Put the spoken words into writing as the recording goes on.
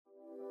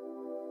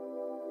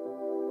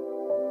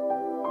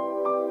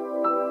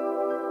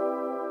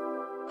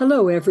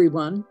Hello,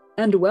 everyone,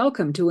 and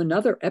welcome to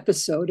another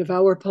episode of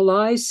our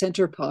Pillai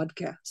Center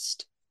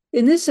podcast.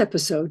 In this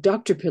episode,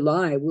 Dr.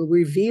 Pillai will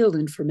reveal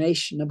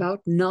information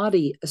about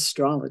Nadi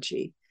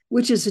Astrology,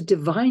 which is a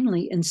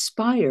divinely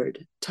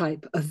inspired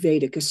type of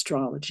Vedic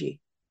astrology.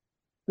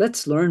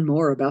 Let's learn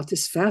more about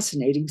this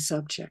fascinating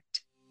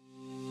subject.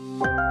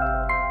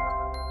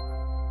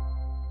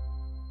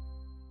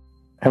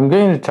 I'm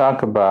going to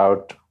talk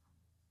about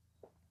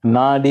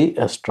Nadi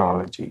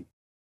Astrology.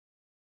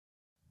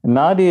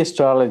 Nadi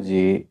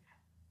Astrology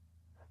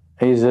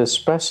is a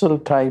special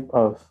type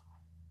of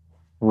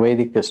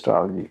Vedic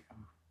astrology.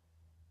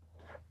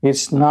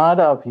 It's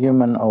not of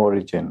human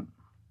origin.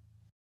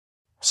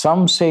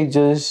 Some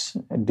sages,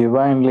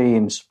 divinely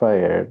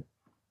inspired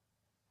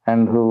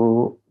and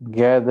who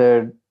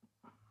gathered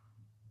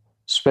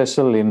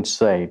special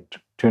insight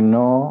to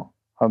know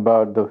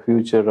about the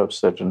future of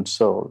certain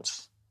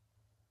souls,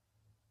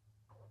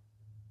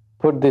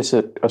 put this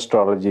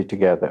astrology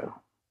together.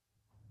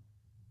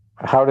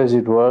 How does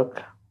it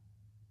work?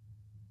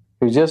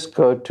 You just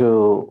go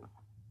to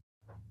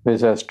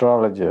this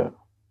astrologer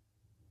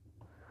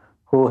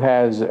who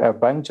has a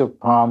bunch of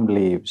palm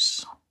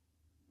leaves,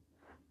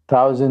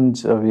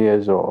 thousands of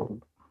years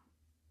old.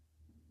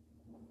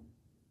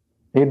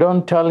 You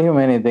don't tell him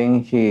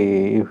anything.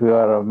 If you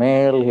are a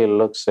male, he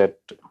looks at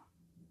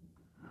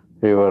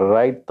your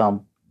right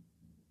thumb,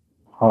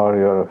 or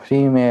you're a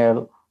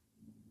female,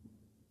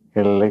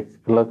 he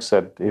looks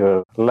at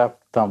your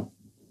left thumb.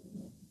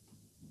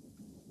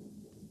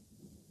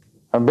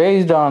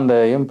 Based on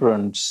the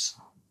imprints,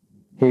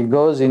 he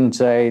goes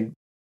inside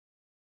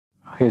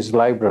his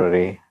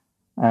library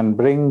and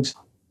brings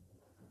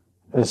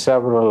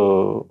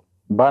several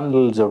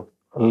bundles of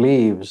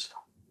leaves,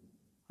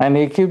 and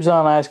he keeps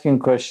on asking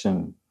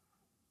questions,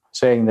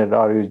 saying that,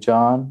 are you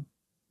John?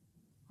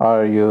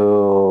 Are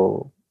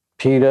you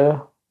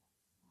Peter?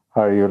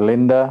 Are you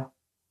Linda?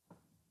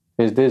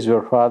 Is this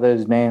your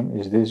father's name?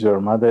 Is this your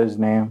mother's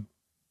name?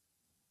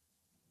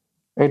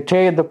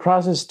 The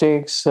process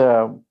takes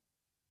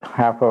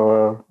half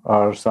hour,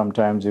 or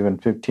sometimes even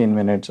 15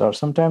 minutes, or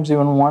sometimes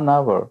even 1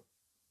 hour.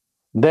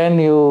 Then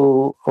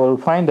you will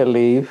find a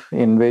leaf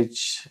in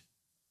which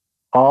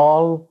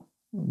all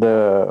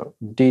the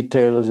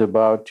details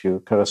about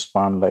you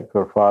correspond, like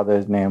your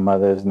father's name,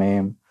 mother's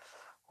name,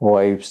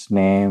 wife's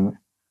name,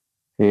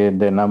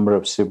 the number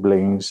of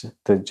siblings,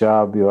 the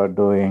job you are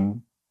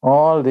doing.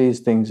 All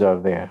these things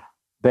are there.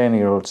 Then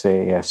you will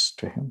say yes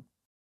to him.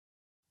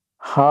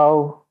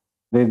 How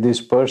did this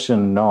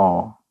person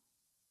know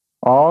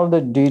all the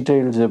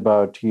details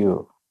about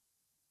you?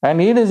 And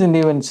he doesn't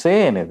even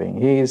say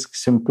anything. He is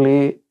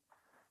simply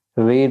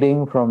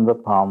reading from the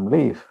palm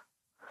leaf.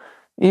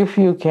 If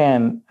you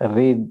can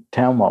read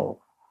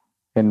Tamil,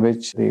 in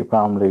which the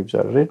palm leaves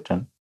are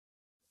written,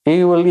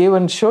 he will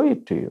even show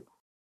it to you.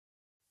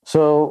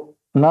 So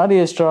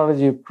Nadi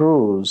Astrology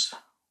proves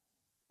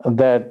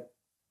that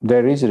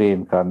there is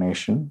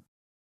reincarnation,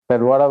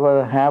 that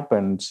whatever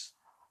happens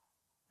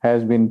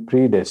has been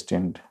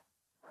predestined.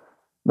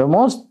 The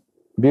most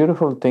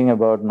beautiful thing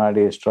about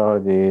Nadi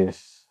Astrology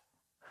is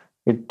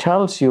it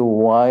tells you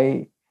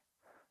why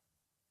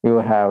you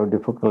have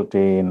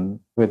difficulty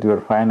with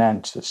your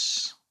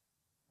finances.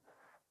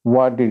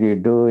 What did you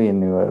do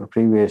in your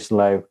previous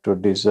life to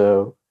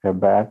deserve a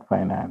bad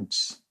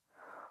finance?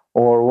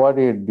 Or what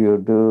did you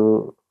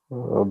do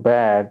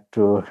bad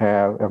to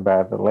have a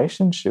bad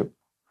relationship?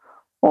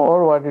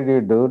 Or what did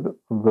you do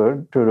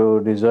good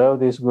to deserve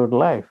this good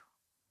life?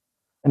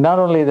 And not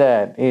only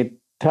that, it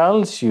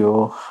tells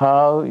you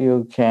how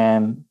you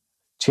can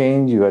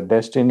change your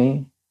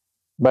destiny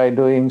by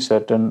doing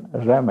certain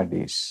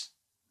remedies,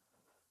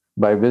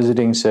 by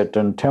visiting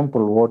certain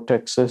temple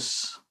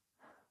vortexes,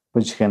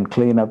 which can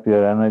clean up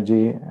your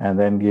energy and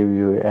then give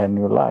you a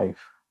new life.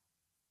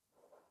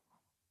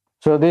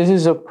 So this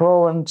is a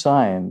proven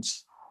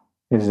science.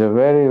 It's a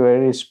very,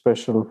 very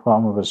special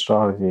form of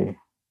astrology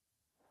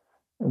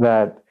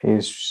that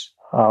is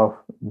of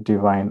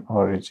divine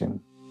origin.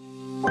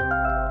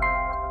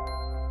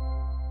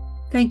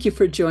 Thank you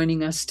for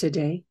joining us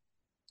today.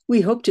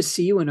 We hope to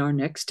see you in our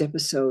next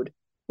episode,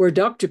 where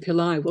Dr.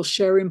 Pillai will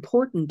share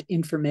important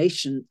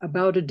information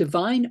about a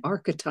divine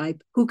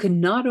archetype who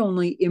can not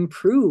only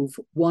improve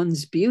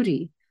one's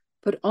beauty,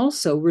 but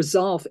also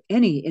resolve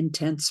any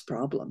intense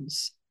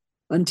problems.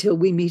 Until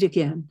we meet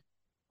again,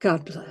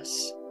 God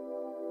bless.